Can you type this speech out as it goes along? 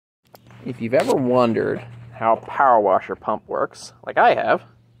If you've ever wondered how a power washer pump works, like I have,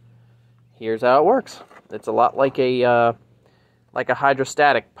 here's how it works. It's a lot like a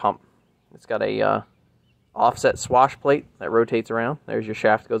hydrostatic pump. It's got a offset swash plate that rotates around. There's your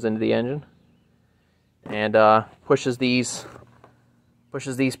shaft, goes into the engine, and pushes these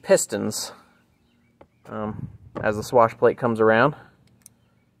pistons as the swash plate comes around.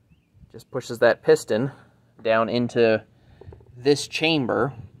 Just pushes that piston down into this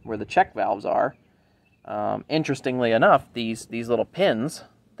chamber where the check valves are. Interestingly enough, these little pins,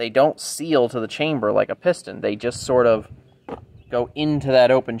 they don't seal to the chamber like a piston. They just sort of go into that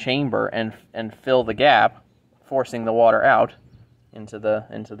open chamber and fill the gap, forcing the water out into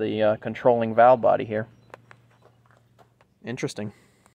the controlling valve body here. Interesting.